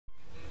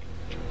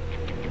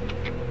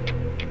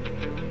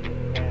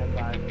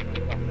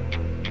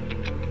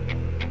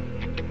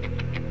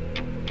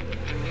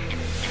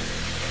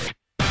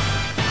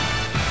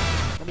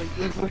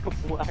like a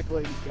black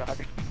lady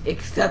Gaga.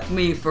 Accept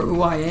me for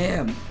who I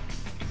am.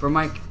 For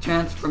my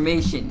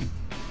transformation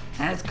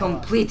has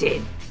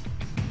completed.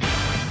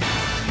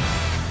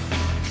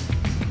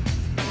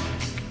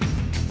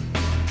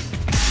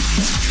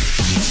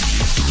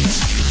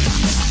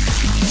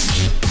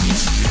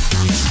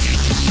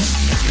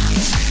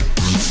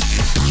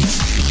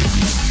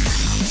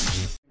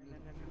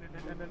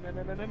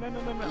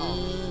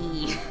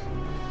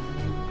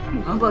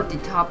 I'm about the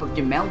top of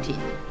the mountain.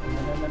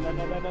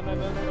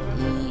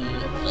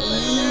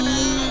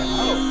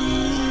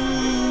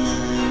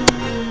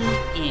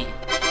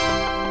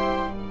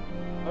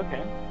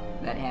 Okay.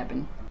 That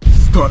happened.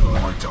 Stunt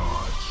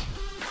Montage.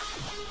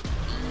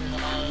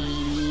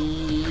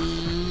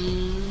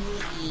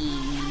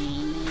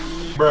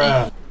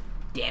 Bruh.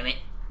 Damn it.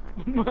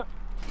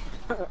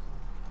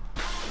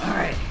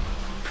 Alright.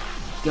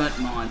 Stunt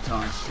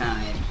montage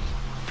time.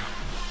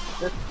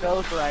 This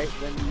goes right,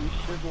 then you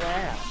should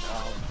land.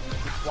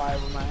 Just fly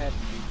over my head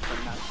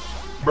and not.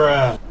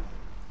 Bruh.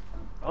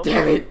 Okay.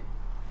 Damn it.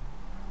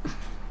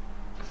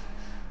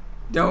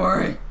 Don't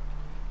worry.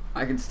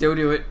 I can still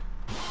do it.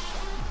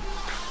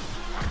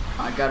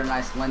 I got a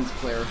nice lens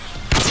flare.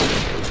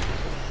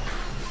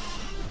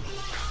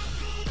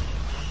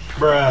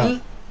 Bruh.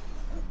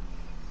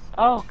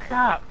 Oh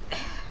crap.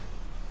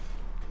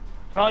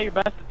 Probably your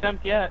best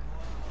attempt yet.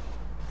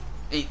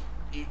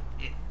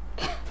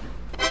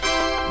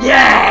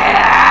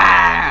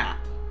 Yeah!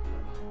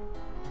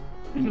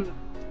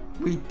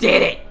 We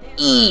did it!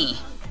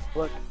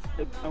 Look,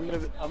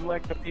 I'm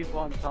like the people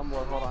on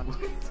Tumblr. Hold on.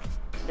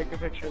 Take a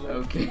picture of this.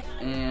 Okay,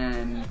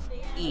 and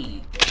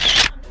Here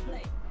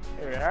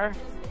we are.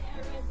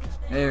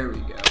 there we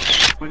go.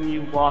 When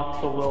you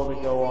lost the will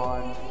to go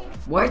on.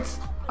 What?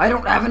 I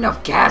don't have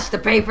enough cash to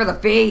pay for the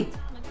fee?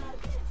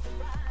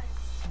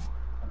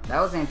 That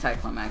was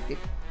anticlimactic.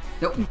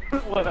 Nope.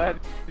 What I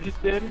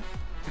just did?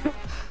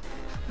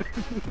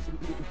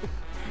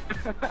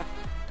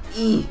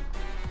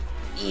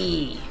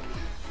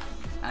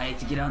 I need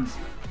to get on.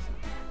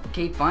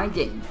 Okay, fine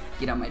then.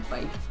 Get on my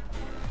bike.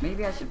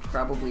 Maybe I should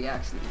probably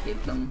actually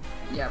hit them.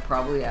 Yeah,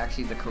 probably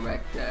actually the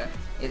correct.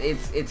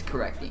 It's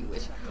correct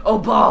English. Oh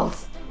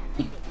balls!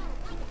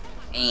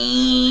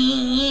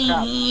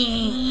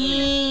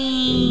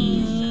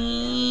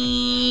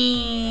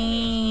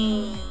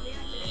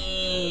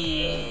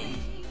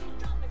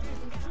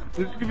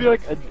 This could be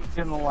like a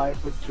day in the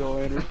life with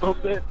Joanne or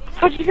something.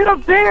 How'd you get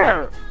up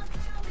there?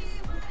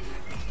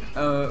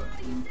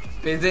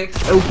 Physics?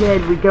 Oh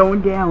god, we're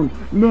going down.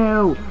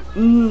 No.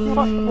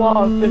 What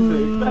law of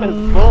physics? That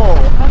is bull.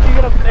 How'd you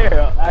get up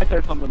there? I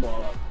said something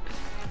blow up.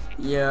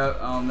 Yeah,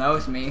 that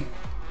was me.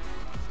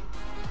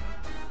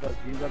 That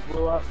you that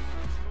blew up?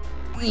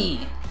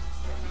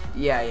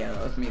 Yeah,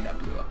 that was me that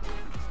blew up.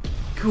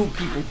 Cool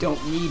people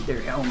don't need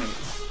their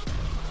helmets.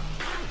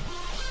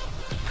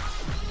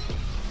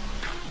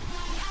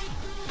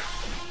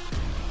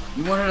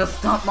 You wanted a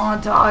stunt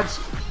montage?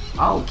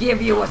 I'll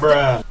give you a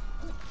Bruh.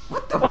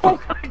 What the Oh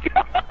fuck? my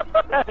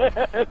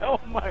god! Oh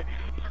my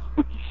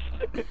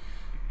shit.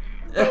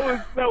 That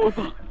was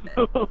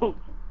awesome.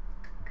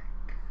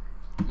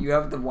 You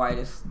have the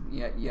widest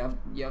you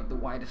have the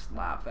widest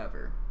laugh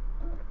ever.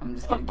 I'm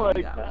just gonna give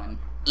you that one.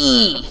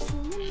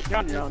 You're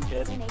on your own,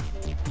 kid.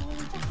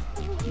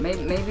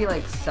 Maybe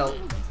like so.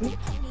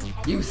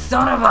 You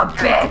son of a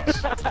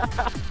bitch!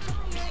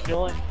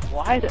 Dylan,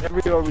 why is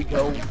everywhere we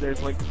go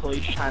there's like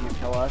police trying to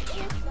kill us?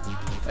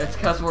 It's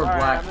cause we're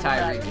black,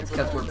 Tyreek. It's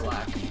cause we're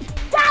black.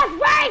 That's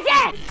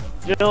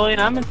racist! Julian,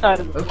 I'm inside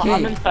of the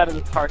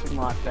parking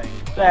lot thing.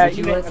 Would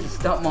you let the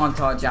stunt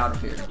montage out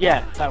of here?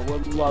 Yes, I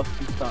would love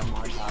to stunt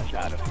montage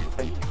out of here.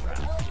 Thank you,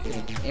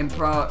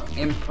 Brad.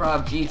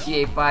 Improv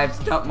GTA 5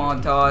 stunt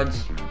montage.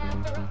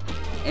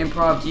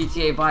 Improv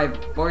GTA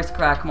 5 voice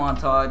crack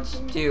montage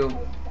 2.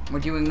 We're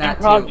doing that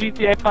Improv too.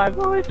 GTA 5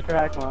 voice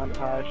crack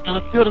montage. Now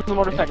let's do it on the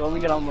motorcycle. Let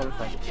me get on the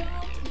motorcycle.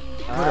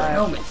 Put our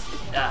helmets.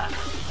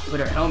 Put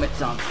our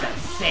helmets on. So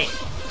that's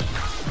safe.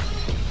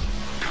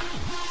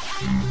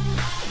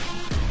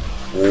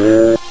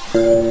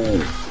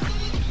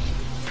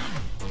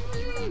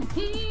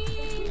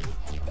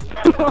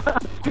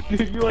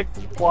 You like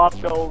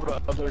flopped over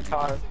the other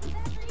car.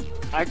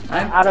 I'm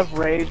out of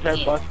rage.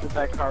 I busted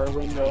that car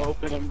window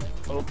open and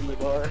opened the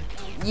door.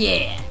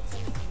 Yeah.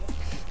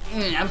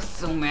 I'm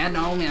so mad.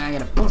 Not only am I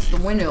gonna bust the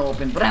window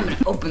open, but I'm gonna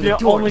open the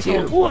door too.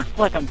 It looks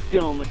like I'm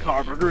stealing the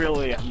car, but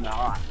really I'm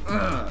not.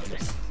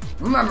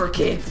 Remember,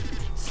 kids,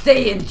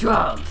 stay in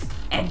drugs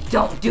and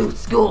don't do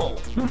school.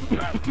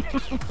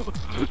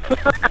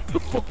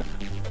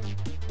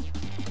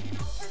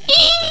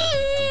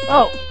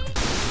 Oh!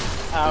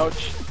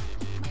 Ouch.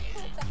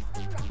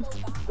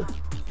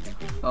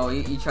 Oh,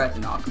 you tried to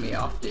knock me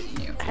off, didn't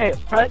you? Hey,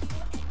 Fred?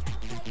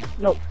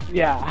 No,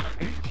 yeah.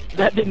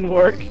 That didn't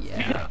work.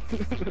 Yeah.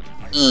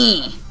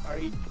 Are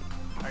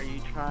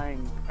you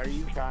trying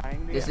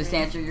to Does this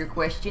answer your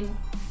question?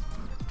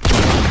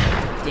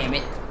 Damn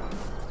it.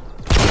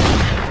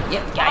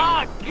 Yep,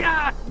 got you. Oh,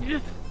 God! You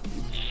just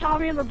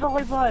shot me in the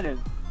belly button.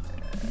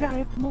 gotta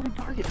hit the moving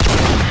target.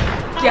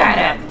 Get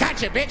him!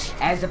 Gotcha, bitch!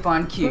 As if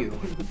on cue.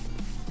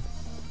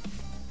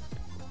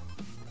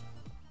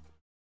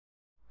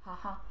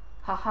 Haha,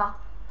 haha,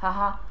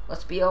 haha.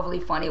 Let's be overly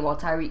funny while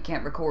Tyreek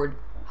can't record.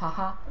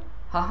 Haha,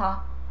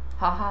 haha,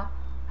 haha,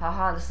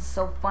 haha. This is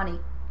so funny.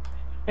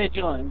 Hey,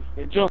 Julian,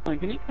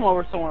 can you come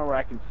over somewhere where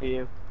I can see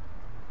you?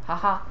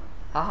 Haha,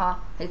 haha.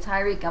 Hey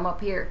Tyreek, I'm up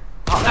here.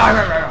 Oh,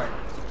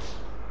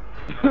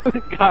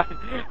 God,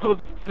 that was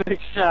a sick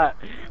shot.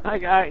 I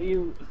got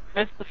you.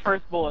 Missed the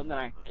first bullet, and then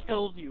I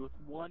killed you with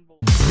one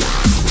bullet.